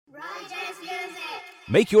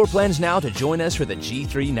Make your plans now to join us for the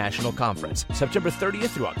G3 National Conference, September 30th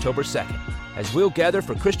through October 2nd, as we'll gather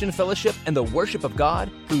for Christian fellowship and the worship of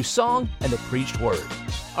God through song and the preached word.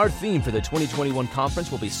 Our theme for the 2021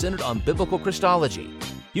 conference will be centered on biblical Christology.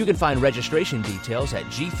 You can find registration details at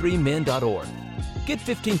g3men.org. Get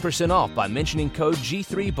 15% off by mentioning code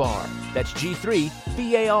G3BAR. That's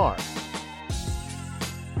G3BAR.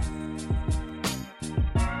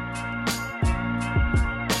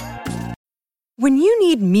 When you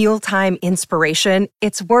need mealtime inspiration,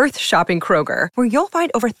 it's worth shopping Kroger, where you'll find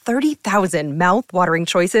over 30,000 mouth-watering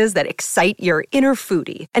choices that excite your inner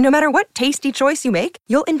foodie. And no matter what tasty choice you make,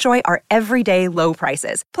 you'll enjoy our everyday low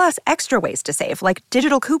prices, plus extra ways to save, like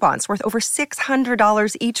digital coupons worth over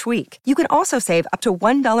 $600 each week. You can also save up to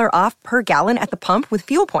 $1 off per gallon at the pump with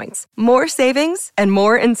fuel points. More savings and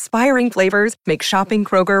more inspiring flavors make shopping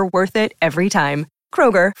Kroger worth it every time.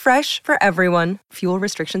 Kroger, fresh for everyone. Fuel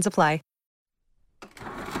restrictions apply.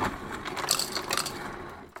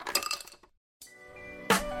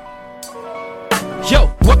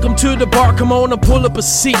 Yo, welcome to the bar, come on and pull up a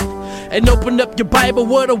seat and open up your Bible,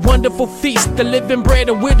 what a wonderful feast. The living bread,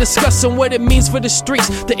 and we're discussing what it means for the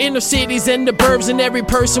streets, the inner cities and the burbs, and every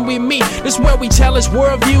person we meet. This is where we challenge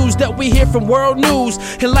worldviews that we hear from world news.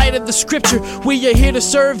 In light of the scripture, we are here to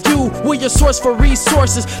serve you. We're your source for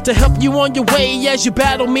resources to help you on your way as you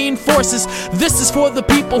battle mean forces. This is for the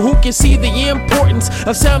people who can see the importance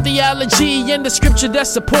of sound theology and the scripture that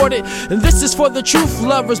support it. And this is for the truth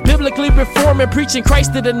lovers, biblically reforming, preaching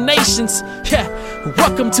Christ to the nations. Yeah,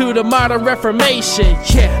 welcome to the Modern Reformation,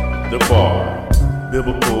 yeah. The Bar,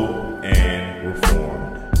 biblical and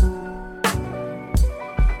reformed.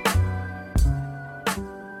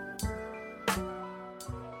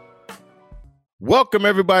 Welcome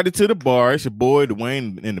everybody to The Bar. It's your boy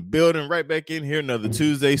Dwayne in the building, right back in here another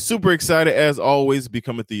Tuesday. Super excited as always to be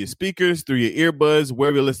coming through your speakers, through your earbuds,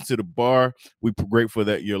 wherever you listen to The Bar. We're grateful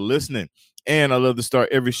that you're listening. And I love to start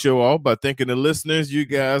every show off by thanking the listeners. You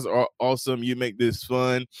guys are awesome. You make this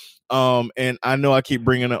fun. And I know I keep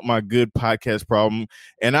bringing up my good podcast problem,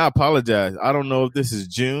 and I apologize. I don't know if this is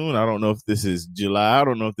June. I don't know if this is July. I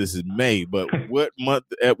don't know if this is May, but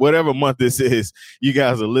whatever month this is, you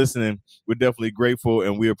guys are listening. We're definitely grateful,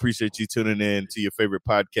 and we appreciate you tuning in to your favorite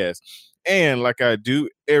podcast. And like I do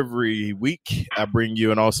every week, I bring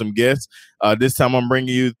you an awesome guest. This time I'm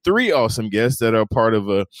bringing you 3 awesome guests that are part of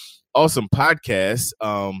a awesome podcast.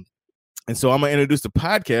 And so I'm going to introduce the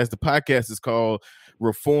podcast. The podcast is called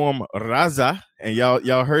Reform Raza. And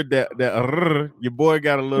y'all heard that your boy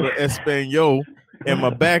got a little Espanol in my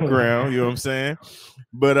background, you know what I'm saying?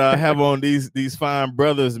 But I have on these fine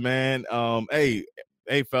brothers, man. Hey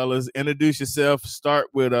fellas, introduce yourself. Start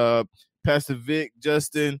with Pastor Vic,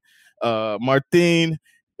 Justin, Martin.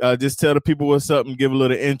 Just tell the people what's up and give a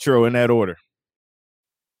little intro in that order.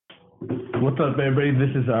 What's up, everybody?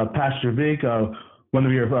 This is Pastor Vic, one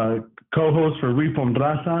of your co-hosts for Reform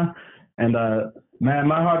Raza. And man,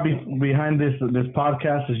 my heart behind this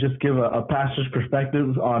podcast is just give a pastor's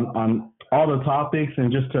perspective on all the topics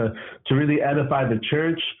and just to really edify the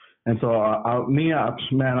church. And so, I'm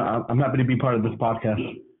happy to be part of this podcast.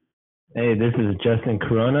 Hey, this is Justin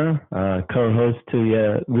Corona, co-host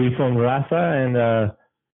to Reform Raza, and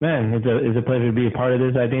man, it's a pleasure to be a part of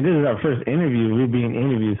this. I think this is our first interview. We're being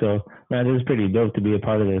interviewed, so man, this is pretty dope to be a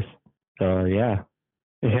part of this. So yeah.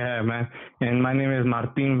 Yeah, man. And my name is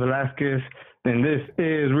Martin Velasquez, and this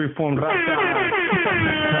is Reform Raza.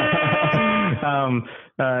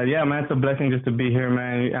 Yeah, man, it's a blessing just to be here,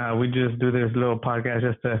 man. We just do this little podcast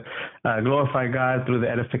just to glorify God through the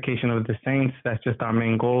edification of the saints. That's just our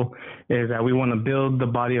main goal, is that we want to build the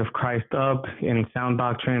body of Christ up in sound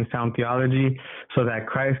doctrine, sound theology, so that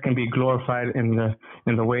Christ can be glorified in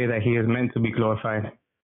the way that he is meant to be glorified.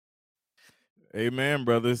 Amen,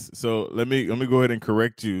 brothers. So let me go ahead and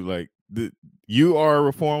correct you. Like you are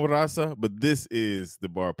Reformed Raza, but this is the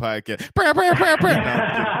Bar Podcast.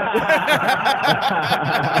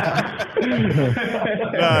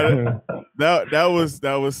 That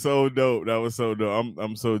was so dope. That was so dope.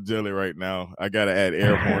 I'm so jelly right now. I gotta add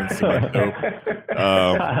air horns to my dope.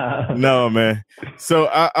 No, man. So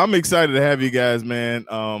I'm excited to have you guys, man.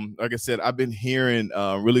 Like I said, I've been hearing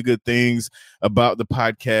really good things about the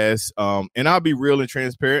podcast. And I'll be real and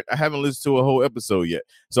transparent. I haven't listened to a whole episode yet.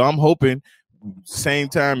 So I'm hoping same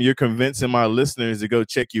time you're convincing my listeners to go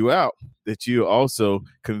check you out, that you also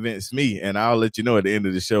convince me, and I'll let you know at the end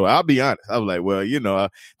of the show. I'll be honest. I was like, well,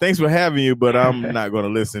 thanks for having you, but I'm not going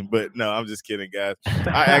to listen. But no, I'm just kidding, guys.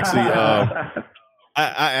 I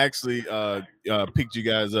actually picked you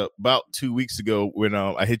guys up about 2 weeks ago when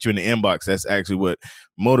I hit you in the inbox. That's actually what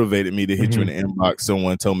motivated me to hit you in the inbox.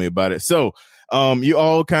 Someone told me about it. So You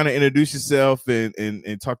all kind of introduced yourself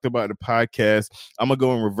and talked about the podcast. I'm gonna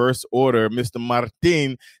go in reverse order. Mr.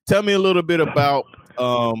 Martin, tell me a little bit about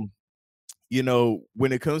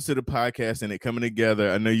when it comes to the podcast and it coming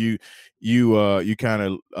together. I know you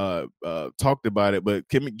kind of talked about it, but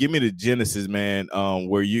give me the genesis, man.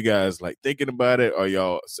 Were you guys like thinking about it, or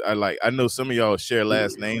y'all? I know some of y'all share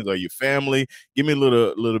last names, or your family. Give me a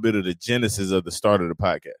little bit of the genesis of the start of the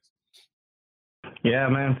podcast. Yeah,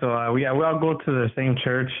 man. So we all go to the same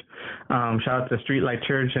church. Shout out to Streetlight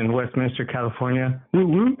Church in Westminster, California.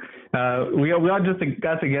 Woo-woo. We all just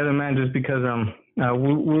got together, man, just because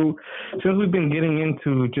since we've been getting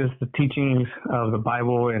into just the teachings of the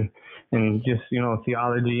Bible and just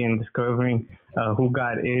theology and discovering who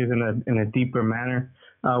God is in a deeper manner,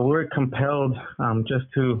 we're compelled just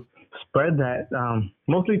to spread that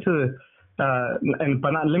mostly to the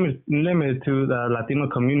but not limited to the Latino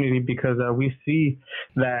community, because we see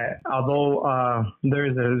that although there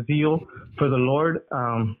is a zeal for the Lord,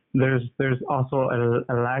 there's also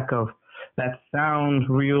a lack of that sound,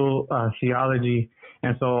 real theology.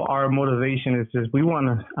 And so our motivation is just we want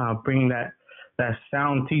to bring that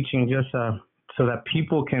sound teaching just so that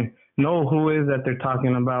people can know who is that they're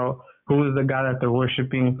talking about, who is the God that they're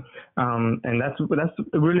worshiping, and that's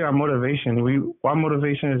really our motivation. Our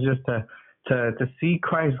motivation is just to see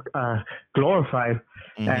Christ glorified,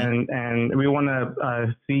 and we want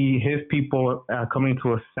to see His people coming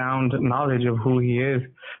to a sound knowledge of who He is.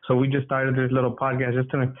 So we just started this little podcast just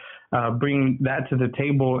to bring that to the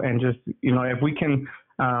table, and just if we can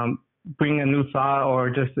bring a new thought or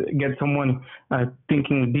just get someone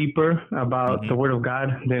thinking deeper about the Word of God,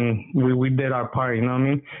 then we did our part, you know what I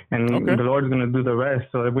mean? And the Lord's going to do the rest.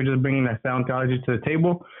 So if we're just bringing that sound theology to the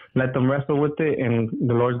table, let them wrestle with it, and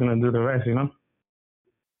the Lord's going to do the rest,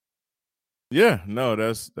 Yeah, no,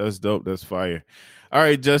 that's dope. That's fire. All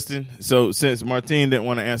right, Justin. So since Martine didn't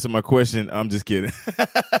want to answer my question, I'm just kidding.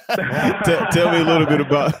 Tell me a little bit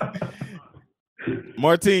about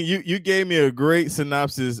Martine. You gave me a great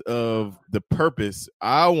synopsis of the purpose.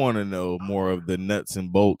 I want to know more of the nuts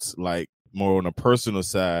and bolts, like more on a personal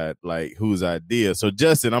side, like whose idea. So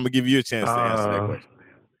Justin, I'm gonna give you a chance to answer that question.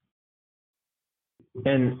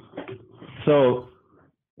 And so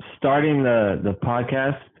starting the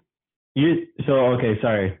podcast,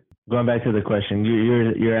 sorry. Going back to the question,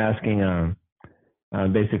 you're asking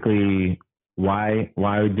basically why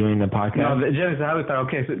we're doing the podcast? No, Genesis, how we start.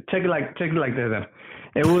 Okay, so check it like this then.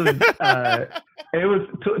 It was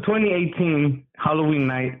 2018 Halloween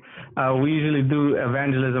night. We usually do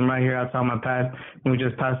evangelism right here outside my path, and we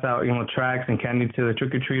just pass out tracts and candy to the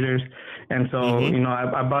trick or treaters. And so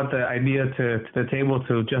I brought the idea to the table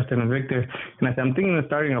to Justin and Victor, and I said I'm thinking of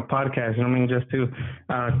starting a podcast. Just to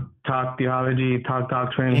talk theology, talk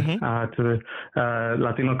doctrine to the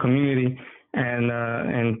Latino community.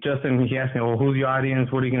 And Justin, he asked me, well, who's your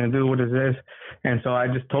audience? What are you going to do? What is this? And so I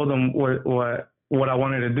just told him what I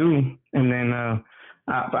wanted to do. And then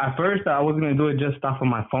at first I was going to do it just off of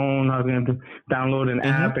my phone. I was going to download an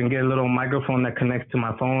app and get a little microphone that connects to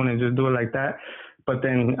my phone and just do it like that. But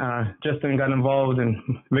then Justin got involved and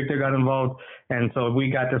Victor got involved. And so we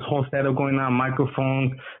got this whole setup going on,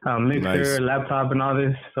 microphone, mixer, laptop, and all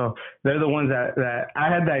this. So they're the ones that I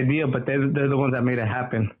had the idea, but they're the ones that made it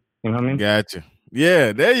happen. You know what I mean? Gotcha.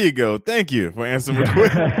 Yeah, there you go. Thank you for answering my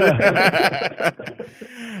question.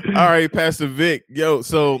 All right, Pastor Vic. Yo,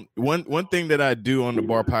 so one thing that I do on the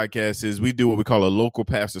Bar Podcast is we do what we call a local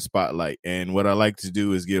pastor spotlight. And what I like to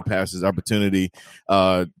do is give pastors opportunity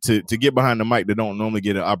to get behind the mic that don't normally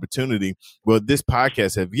get an opportunity. Well, this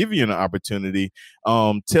podcast have given you an opportunity.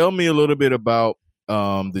 Tell me a little bit about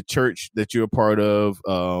the church that you're a part of,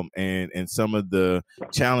 and some of the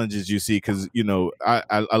challenges you see, because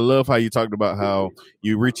I love how you talked about how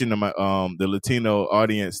you reach into the Latino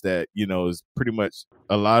audience that is pretty much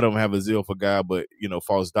a lot of them have a zeal for God, but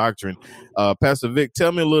false doctrine. Pastor Vic,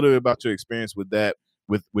 tell me a little bit about your experience with that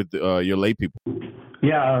with your lay people.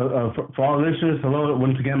 Yeah, for all listeners, hello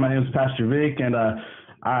once again. My name is Pastor Vic, and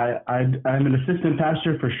I'm an assistant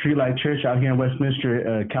pastor for Streetlight Church out here in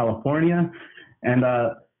Westminster, California. And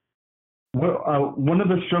one of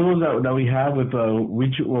the struggles that we have with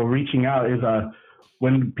reaching out is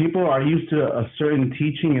when people are used to a certain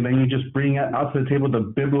teaching and then you just bring out to the table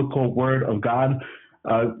the biblical word of God.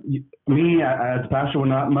 Me as pastor,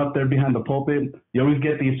 when I'm up there behind the pulpit, you always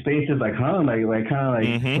get these faces like, are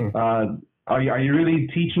you really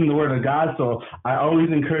teaching the word of God? So I always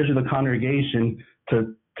encourage the congregation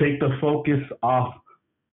to take the focus off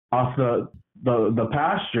the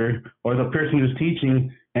pastor or the person who's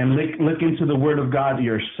teaching and look into the Word of God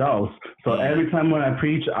yourselves. So every time when I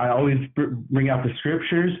preach, I always bring out the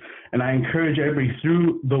scriptures, and I encourage everybody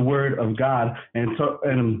through the Word of God. And so,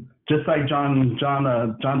 and just like John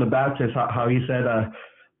the Baptist, how he said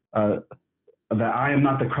that I am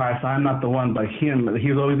not the Christ, I am not the one, but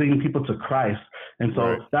he's always leading people to Christ. And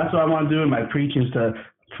so that's what I want to do in my preaching,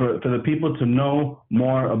 for the people to know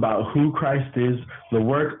more about who Christ is, the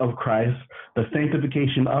work of Christ, the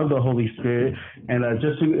sanctification of the Holy Spirit, and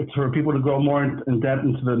for people to grow more in depth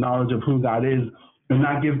into the knowledge of who God is, and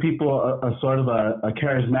not give people a sort of a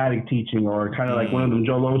charismatic teaching, or kind of like one of them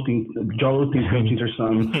Joel Osteen preachings or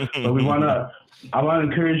something. But I want to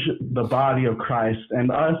encourage the body of Christ and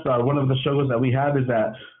us. One of the struggles that we have is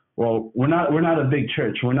that, well, we're not a big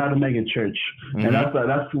church. We're not a mega church, and that's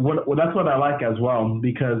what I like as well.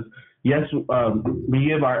 Because yes, we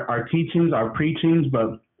give our teachings, our preachings,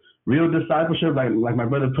 but real discipleship, like my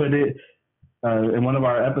brother put it in one of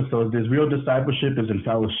our episodes, is real discipleship is in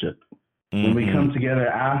fellowship. When we come together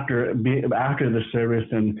after the service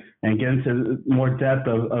and get into more depth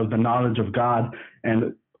of the knowledge of God,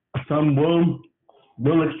 and some will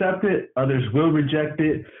accept it, others will reject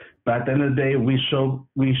it. But at the end of the day, we show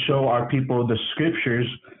our people the scriptures,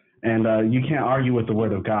 and you can't argue with the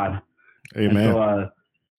Word of God. Amen.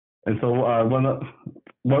 And so one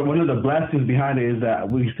of the blessings behind it is that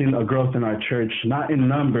we've seen a growth in our church, not in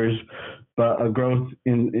numbers, but a growth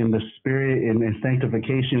in the spirit and in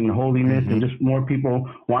sanctification and holiness, and just more people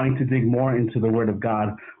wanting to dig more into the Word of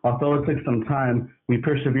God. Although it took some time, we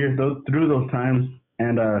persevered through those times,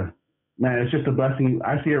 and man, it's just a blessing.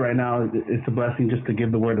 I see it right now. It's a blessing just to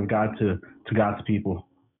give the Word of God to God's people.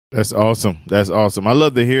 That's awesome. That's awesome. I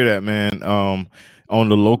love to hear that, man. On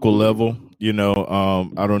the local level, I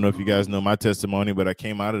don't know if you guys know my testimony, but I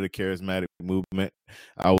came out of the charismatic movement.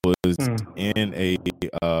 I was in a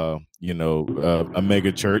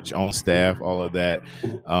mega church on staff, all of that.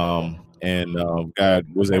 And God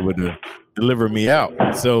was able to deliver me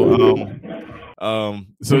out. So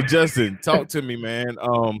Justin, talk to me, man.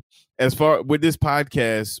 As far with this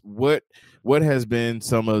podcast, what has been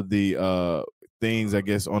some of the things, I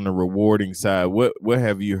guess, on the rewarding side? What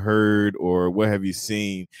have you heard, or what have you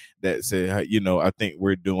seen that said, I think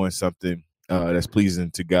we're doing something that's pleasing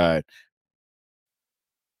to God?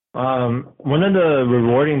 One of the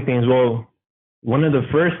rewarding things, one of the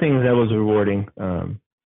first things that was rewarding, and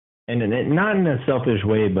not in a selfish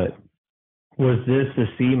way, but was this to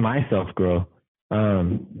see myself grow.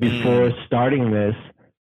 Before starting this,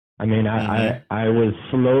 I mean, I was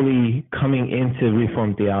slowly coming into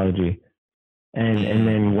Reformed theology. And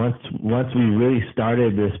then once we really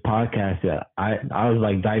started this podcast, I was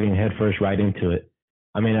like diving headfirst right into it.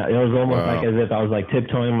 I mean, it was almost like as if I was like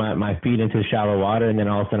tiptoeing my feet into shallow water, and then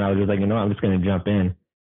all of a sudden I was just like, I'm just going to jump in.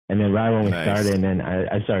 And then right when we started, and then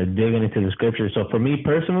I started digging into the scripture. So for me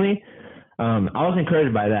personally, I was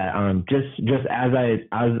encouraged by that. Just as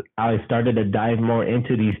I started to dive more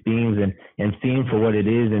into these things and seeing for what it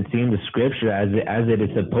is, and seeing the scripture as it is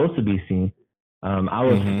supposed to be seen. I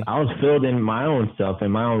was filled in my own self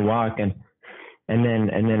and my own walk, and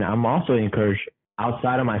then I'm also encouraged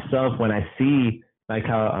outside of myself when I see, like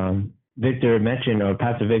how Victor mentioned, or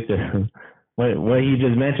Pastor Victor, what he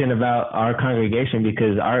just mentioned about our congregation,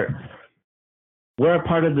 because we're a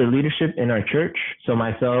part of the leadership in our church. So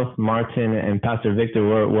myself, Martin, and Pastor Victor,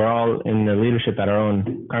 we're all in the leadership at our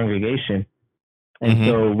own congregation, and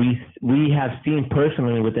so we have seen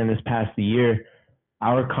personally within this past year,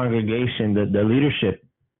 our congregation, the leadership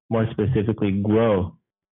more specifically, grow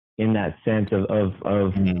in that sense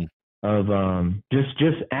of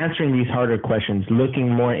just answering these harder questions, looking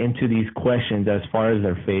more into these questions as far as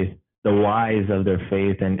their faith, the whys of their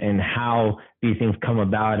faith, and how these things come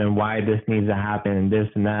about, and why this needs to happen, and this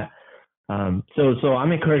and that. So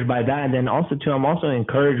I'm encouraged by that. And then also too, I'm also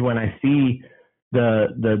encouraged when I see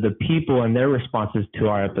the people and their responses to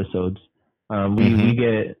our episodes. We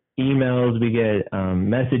get emails, we get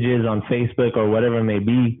messages on Facebook or whatever it may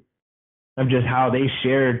be, of just how they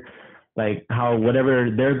shared, like how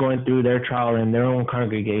whatever they're going through, their trial in their own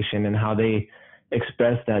congregation, and how they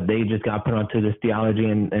expressed that they just got put onto this theology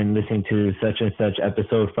and listening to such and such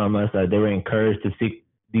episode from us, that they were encouraged to seek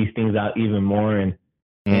these things out even more. And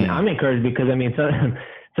I'm encouraged because, I mean,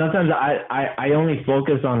 sometimes I only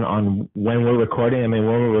focus on when we're recording. I mean,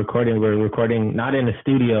 when we're recording not in a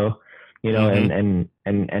studio, and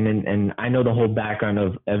I know the whole background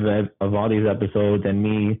of all these episodes, and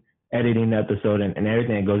me editing the episode and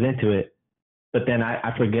everything that goes into it. But then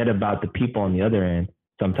I forget about the people on the other end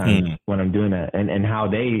sometimes when I'm doing that, and how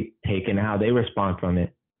they take and how they respond from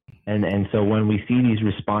it. And so when we see these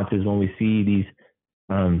responses, when we see these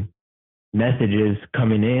messages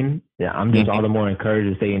coming in, yeah, I'm just all the more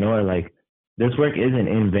encouraged to say, you know what, like this work isn't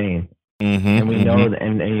in vain. And we know that,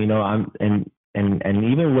 and you know, and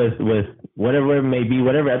even with whatever it may be,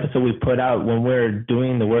 whatever episode we put out, when we're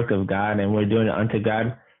doing the work of God and we're doing it unto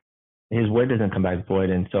God, His word doesn't come back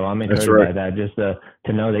void. And so I'm encouraged by that, just to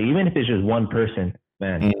know that even if it's just one person,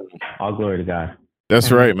 man, all glory to God.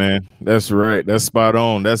 That's right, man. That's right. That's spot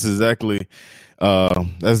on. That's exactly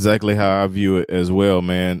how I view it as well,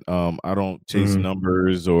 man. I don't chase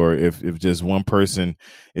numbers, or if just one person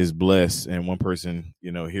is blessed and one person,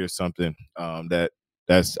 you know, hears something,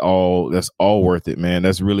 that's all worth it, man.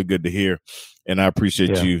 That's really good to hear. And I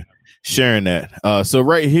appreciate you sharing that. So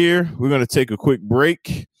right here, we're going to take a quick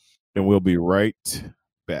break and we'll be right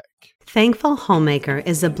back. Thankful Homemaker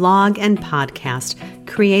is a blog and podcast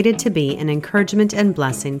created to be an encouragement and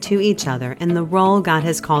blessing to each other in the role God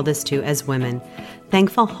has called us to as women.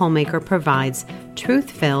 Thankful Homemaker provides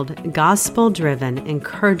truth-filled, gospel-driven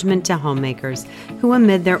encouragement to homemakers who,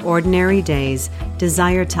 amid their ordinary days,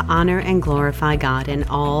 desire to honor and glorify God in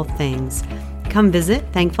all things. Come visit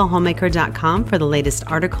thankfulhomemaker.com for the latest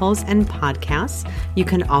articles and podcasts. You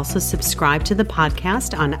can also subscribe to the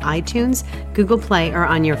podcast on iTunes, Google Play, or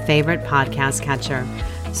on your favorite podcast catcher.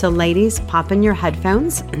 So ladies, pop in your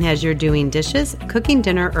headphones as you're doing dishes, cooking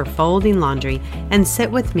dinner, or folding laundry, and sit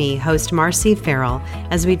with me, host Marcy Farrell,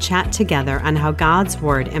 as we chat together on how God's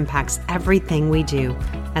Word impacts everything we do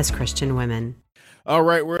as Christian women. All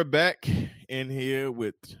right, we're back in here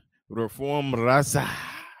with Reform Raza.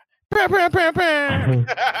 There you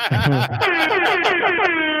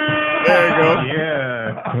go.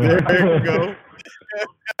 Yeah. There you go.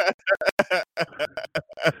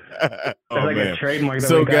 It's like a trademark.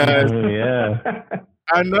 So guys, yeah.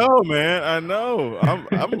 I know, man. I know. I'm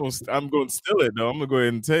going to steal it though. I'm going to go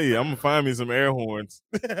ahead and tell you. I'm going to find me some air horns.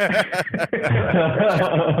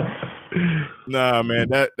 Nah, man,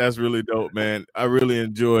 that's really dope, man. I really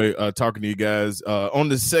enjoy talking to you guys. On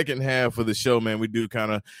the second half of the show, man, we do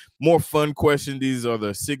kind of more fun questions. These are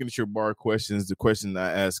the signature bar questions, the questions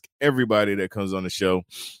I ask everybody that comes on the show.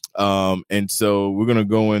 And so we're going to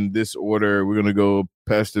go in this order. We're going to go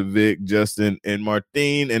Pastor Vic, Justin, and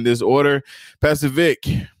Martine in this order. Pastor Vic,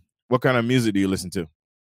 what kind of music do you listen to?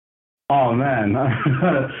 Oh, man.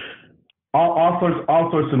 all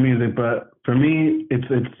sorts of music, but for me, it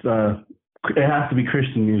has to be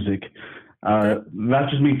Christian music.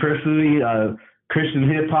 That's just me personally. Christian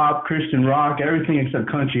hip hop, Christian rock, everything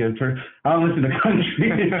except country. I don't listen to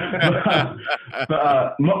country,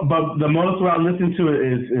 but the most what I listen to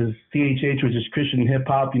is CHH, which is Christian hip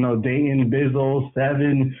hop. You know, Dayton, Bizzle,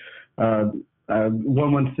 Seven,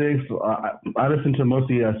 116. I listen to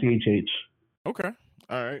mostly CHH. Okay,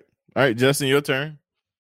 all right, Justin, your turn.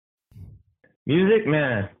 Music,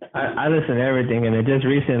 man, I listen to everything, and just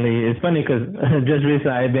recently, it's funny because just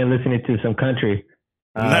recently I've been listening to some country.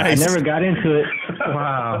 Nice. I never got into it.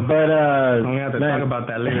 Wow. But I'm gonna have to talk about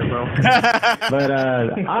that later, bro. But I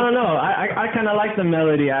don't know. I kind of like the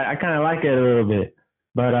melody. I kind of like it a little bit.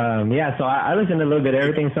 But yeah, so I listen to a little bit of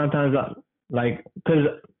everything sometimes, like, because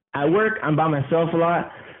at work I'm by myself a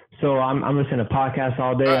lot, so I'm listening to podcasts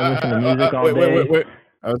all day. I listen to music all day. Wait.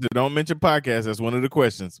 Don't mention podcasts. That's one of the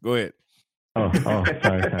questions. Go ahead. Oh, sorry.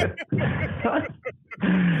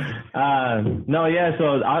 No, yeah.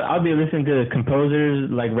 So I'll be listening to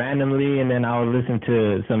composers like randomly, and then I'll listen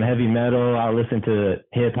to some heavy metal. I'll listen to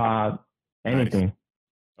hip hop, anything. Nice.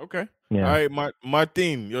 Okay. Yeah. All right,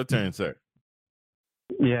 Martine, your turn, sir.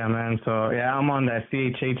 Yeah, man. So yeah, I'm on that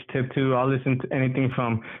CHH tip too. I'll listen to anything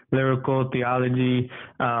from lyrical theology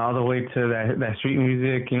all the way to that street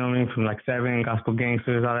music. You know what I mean? From like Seven, Gospel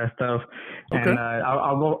Gangsters, all that stuff. Okay. And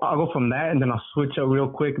I'll go from that, and then I'll switch up real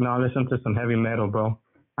quick, and I'll listen to some heavy metal, bro.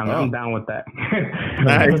 I'm down with that.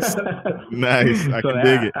 Nice. I can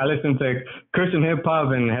dig it. I listen to Christian hip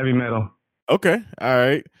hop and heavy metal. Okay. All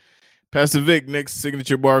right. Pastor Vic, next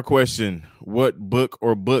signature bar question. What book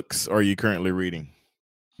or books are you currently reading?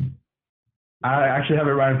 I actually have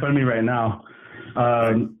it right in front of me right now.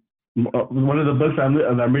 One of the books I'm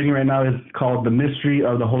reading right now is called The Mystery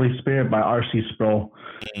of the Holy Spirit by R.C. Sproul.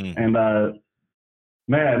 And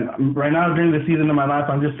man, right now during the season of my life,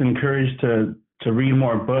 I'm just encouraged to read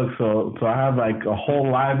more books. So I have like a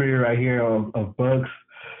whole library right here of books.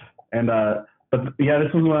 And but yeah,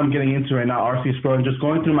 this is what I'm getting into right now, R.C. Sproul, and just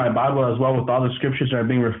going through my Bible as well with all the scriptures that are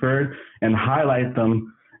being referred and highlight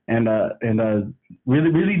them and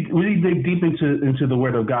really dig deep into the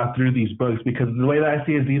Word of God through these books, because the way that I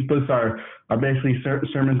see it, these books are basically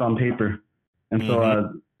sermons on paper. And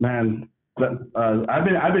so, man, I've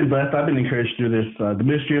been blessed. I've been encouraged through this, The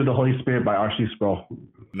Mystery of the Holy Spirit by R.C. Sproul.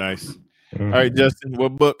 Nice. All right, Justin,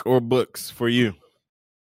 what book or books for you?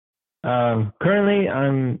 Currently,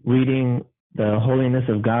 I'm reading The Holiness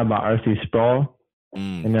of God by R.C. Sproul,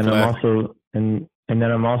 and then classic.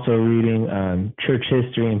 I'm also reading Church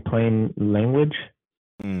History in Plain Language.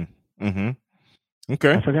 Mm-hmm.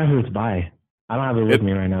 Okay. I forgot who it's by. I don't have it with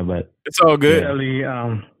me right now, but it's all good. Shelley,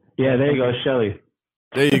 yeah, there you go, Shelley.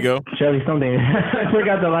 There you go. Shelley something. I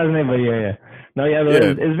forgot the last name, but yeah. No, yeah, but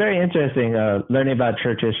it's very interesting learning about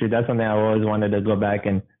church history. That's something I always wanted to go back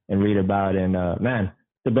and read about. And man,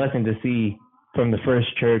 it's a blessing to see from the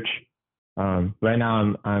first church. Right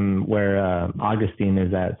now I'm where Augustine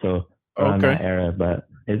is at, so around that era. But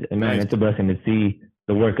it's a blessing to see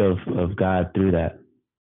the work of God through that.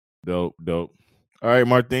 Dope. All right,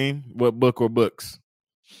 Martine, what book or books?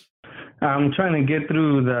 I'm trying to get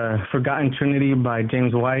through The Forgotten Trinity by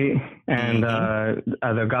James White and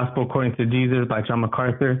The Gospel According to Jesus by John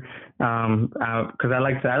MacArthur. Because I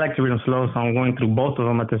like to read them slow, so I'm going through both of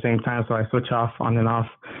them at the same time. So I switch off on and off,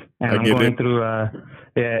 and I'm going through.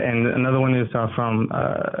 And another one is from.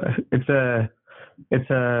 It's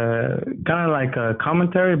a kind of like a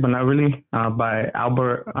commentary, but not really, by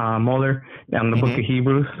Albert Mohler on the Book of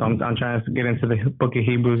Hebrews. So I'm trying to get into the Book of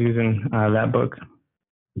Hebrews using that book.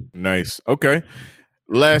 Nice. Okay.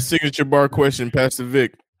 Last signature bar question, Pastor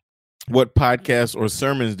Vic. What podcasts or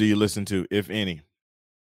sermons do you listen to, if any?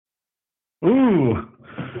 Ooh.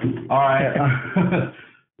 All right.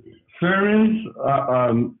 Sermons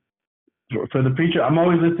for the preacher. I'm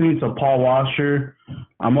always listening to Paul Washer.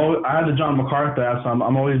 I had the John MacArthur app, so I'm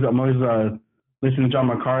always listening to John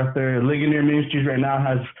MacArthur. Ligonier Ministries right now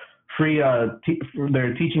has free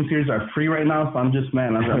their teaching series are free right now, so I'm just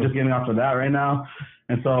getting off of that right now.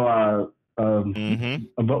 And so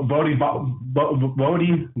Bodie Bachman.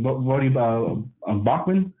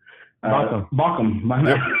 Bachman.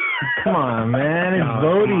 Come on, man. It's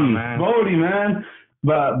Bodie. Bodie, man.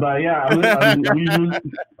 But yeah,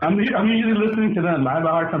 I'm usually listening to them. I have a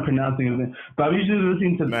hard time pronouncing it, but I'm usually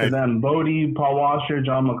listening to them. Bodie, Paul Washer,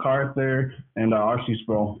 John MacArthur, and R.C.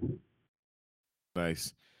 Sproul.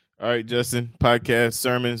 Nice. All right, Justin, podcast,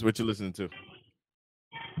 sermons, what you listening to?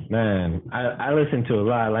 Man, I listen to a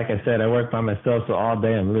lot. Like I said, I work by myself, so all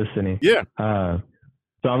day I'm listening. Yeah.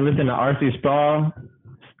 So I'm listening to R.C. Sproul,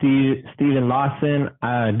 Stephen Lawson.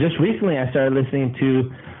 Just recently I started listening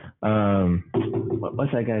to,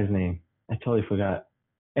 what's that guy's name? I totally forgot.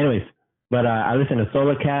 Anyways, but I listen to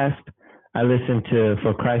Solocast. I listen to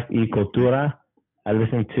For Christ y Cultura. I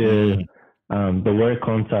listen to The Word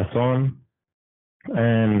con Sazón.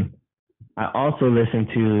 And I also listen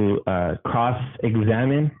to Cross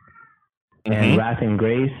Examine and Wrath and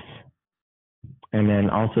Grace. And then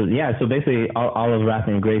also, so basically all of Wrath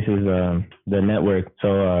and Grace is the network.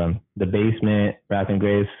 So The Basement, Wrath and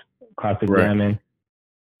Grace, Cross Examine. Right.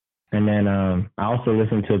 And then I also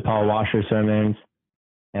listen to Paul Washer sermons.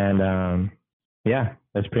 And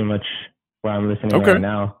that's pretty much where I'm listening right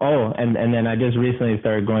now. Oh, and then I just recently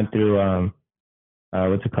started going through,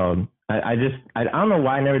 what's it called? I don't know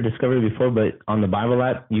why I never discovered it before, but on the Bible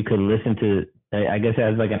app, you could listen to, I guess it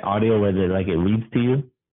has like an audio where it reads to you.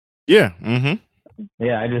 Yeah.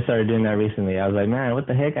 Yeah, I just started doing that recently. I was like, man, what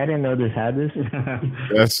the heck? I didn't know this had this.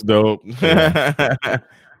 That's dope.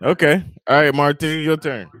 Okay. All right, Martin, your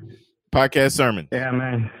turn. Podcast sermon. Yeah,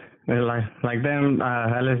 man. Like them,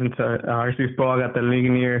 I listen to R.C. Sproul. I got the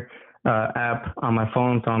Ligonier app on my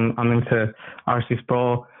phone, so I'm into R.C.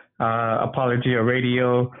 Sproul, Apologia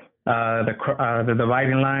Radio, the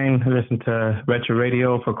Dividing Line. I listen to Retro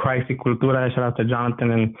Radio, For Christ y Cultura. Shout out to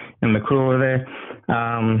Jonathan and the crew over there.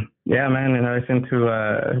 Yeah, man, and I listen to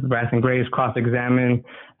Wrath and Grace, Cross Examine.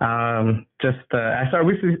 I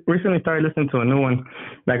recently started listening to a new one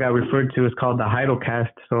that got referred to. It's called the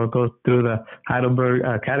Heidelcast. So it goes through the Heidelberg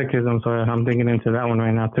Catechism. So I'm digging into that one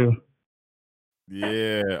right now too.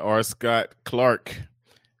 Yeah, R. Scott Clark.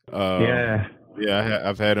 I've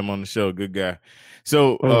had him on the show. Good guy.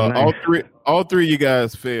 So nice. all three of you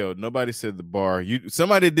guys failed. Nobody said the bar.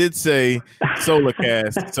 Somebody did say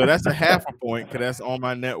Solarcast, so that's a half a point because that's on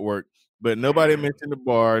my network. But nobody mentioned the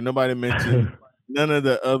bar. Nobody mentioned none of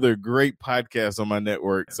the other great podcasts on my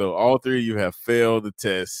network. So all three of you have failed the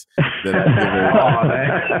test. That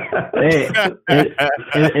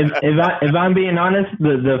if I'm being honest,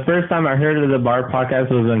 the first time I heard of the bar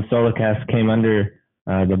podcast was when Solarcast came under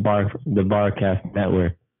the Barcast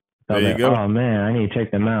network. So there you go. Oh man, I need to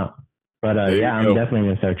check them out. But I'm definitely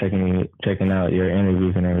gonna start checking out your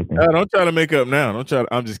interviews and everything. Don't try to make up now.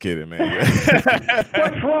 I'm just kidding, man.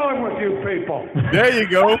 What's wrong with you people? There you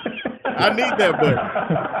go. I need that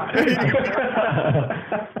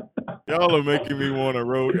book. Y'all are making me want to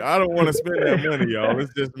road. I don't want to spend that money, y'all.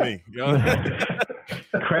 It's just me.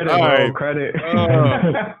 Credit, All bro. right. Credit.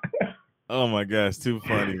 Oh my gosh, too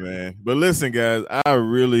funny, man. But listen, guys, I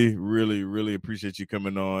really, really, really appreciate you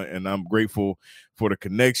coming on, and I'm grateful for the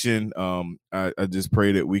connection. I just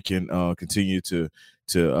pray that we can continue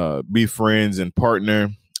to be friends and partner.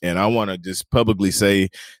 And I want to just publicly say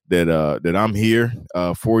that I'm here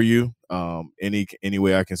for you. Any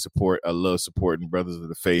way I can support, I love supporting brothers of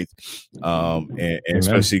the faith, and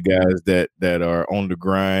especially guys that are on the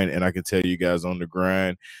grind. And I can tell you guys on the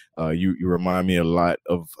grind, you remind me a lot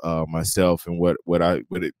of myself and what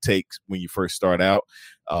it takes when you first start out.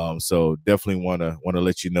 So definitely want to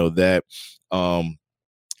let you know that.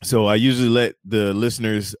 So I usually let the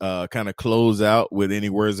listeners kind of close out with any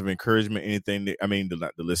words of encouragement, anything that,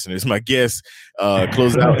 not the listeners, my guests,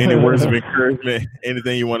 close out any words of encouragement,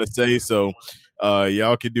 anything you want to say. So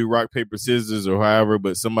y'all can do rock, paper, scissors or however,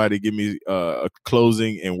 but somebody give me a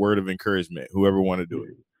closing and word of encouragement, whoever want to do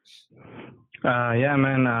it. Yeah,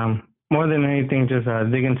 man. More than anything, just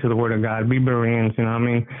dig into the Word of God. Be Bereans,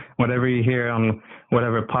 whatever you hear on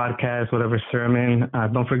whatever podcast, whatever sermon,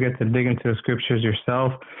 don't forget to dig into the scriptures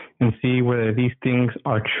yourself and see whether these things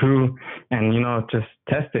are true, and just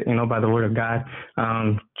test it, by the Word of God.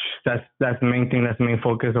 That's the main thing. That's the main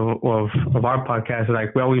focus of our podcast.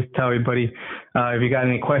 Like we always tell everybody, if you got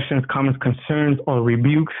any questions, comments, concerns, or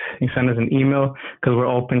rebukes, you send us an email because we're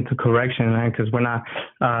open to correction, right? Because we're not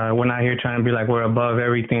here trying to be like we're above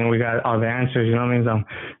everything. We got all the answers, you know what I mean?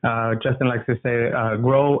 So Justin likes to say,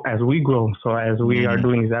 grow as we grow. So as we are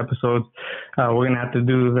doing these episodes, we're gonna have to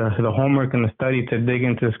do the homework and the study to dig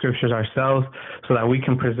into the scriptures ourselves, so that we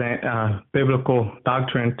can present biblical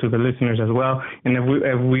doctrine to the listeners as well. And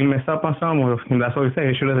if we mess up on some, that's what we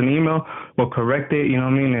say. Shoot us an email, we'll correct it. You know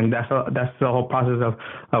what I mean? And that's the whole process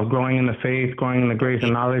of growing in the faith, growing in the grace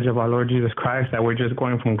and knowledge of our Lord Jesus Christ. That we're just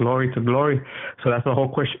going from glory to glory. So that's the whole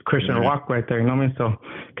Christian walk right there. You know what I mean? So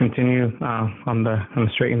continue on the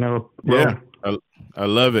straight and narrow road. Yeah. I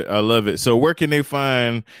love it. I love it. So where can they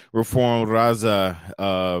find Reformed Raza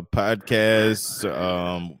podcasts,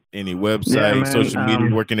 any website, social media?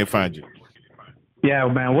 Where can they find you? Yeah,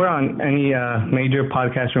 man, we're on any major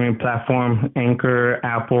podcast streaming platform: Anchor,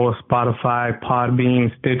 Apple, Spotify,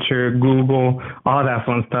 Podbean, Stitcher, Google, all that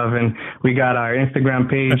fun stuff. And we got our Instagram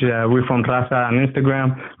page, Reformed Raza on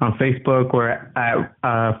Instagram. On Facebook, we're at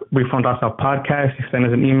Reformed Raza Podcast. You send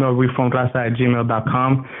us an email,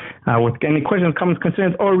 reformedraza@gmail.com. With any questions, comments,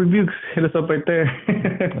 concerns, or rebukes, hit us up right there.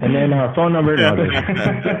 And then our phone number. Yeah,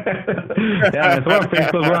 so we're on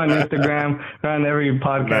Facebook, we're on Instagram, we're on every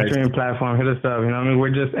podcast streaming platform. Hit us up. We're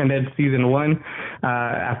just ended season 1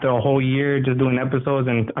 after a whole year just doing episodes,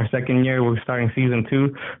 and our second year we're starting season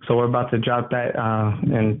 2. So we're about to drop that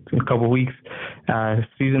in a couple of weeks.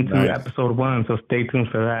 Season 2, episode 1. So stay tuned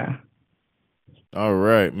for that. All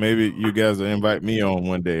right, maybe you guys will invite me on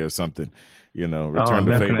one day or something. Return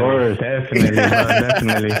to favor.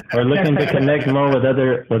 Definitely. We're looking to connect more with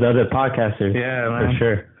other podcasters. Yeah, man. For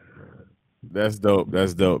sure. That's dope,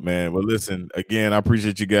 man. Well, listen, again, I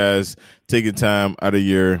appreciate you guys taking time out of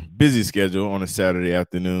your busy schedule on a Saturday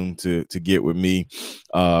afternoon to get with me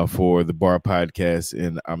for the Bar Podcast,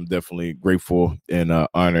 and I'm definitely grateful and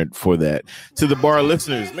honored for that. To the Bar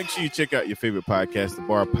listeners, make sure you check out your favorite podcast, the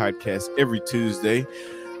Bar Podcast, every Tuesday.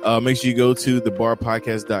 Make sure you go to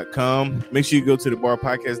thebarpodcast.com. Make sure you go to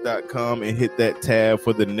thebarpodcast.com and hit that tab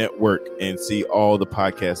for the network and see all the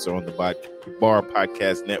podcasts are on the Bar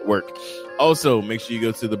Podcast Network. Also, make sure you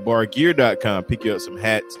go to thebargear.com. Pick you up some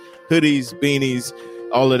hats, hoodies, beanies,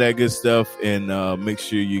 all of that good stuff. And make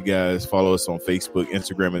sure you guys follow us on Facebook,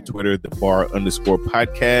 Instagram, and Twitter,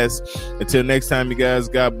 @thebar_podcast. Until next time, you guys,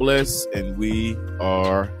 God bless. And we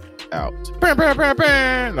are out.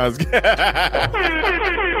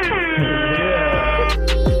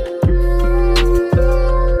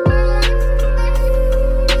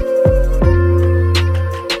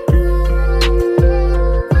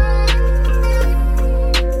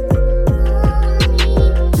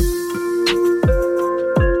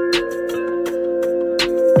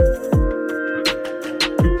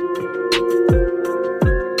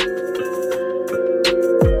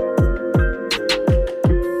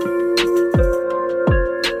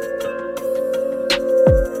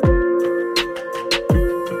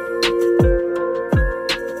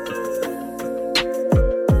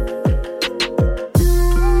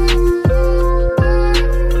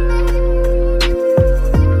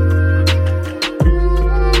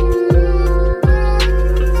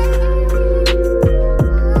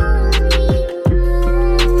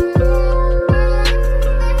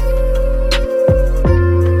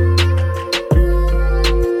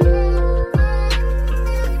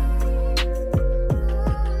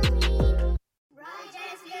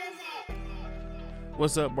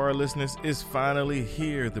 What's up, bar listeners? It's finally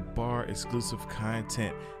here, the bar exclusive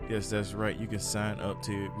content. Yes, that's right. You can sign up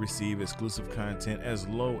to receive exclusive content as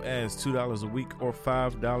low as $2 a week or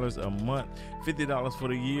 $5 a month, $50 for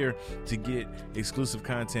the year to get exclusive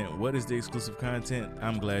content. What is the exclusive content?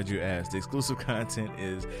 I'm glad you asked. The exclusive content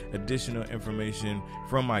is additional information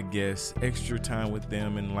from my guests, extra time with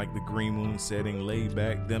them in like the green moon setting, laid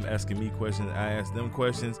back, them asking me questions, I ask them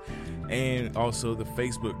questions, and also the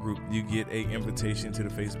Facebook group. You get an invitation to the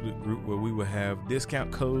Facebook group where we will have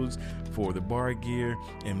discount codes for the bar gear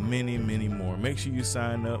and many, many more. Make sure you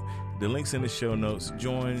sign up. The link's in the show notes.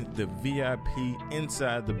 Join the VIP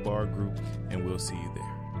inside the bar group, and we'll see you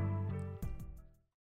there.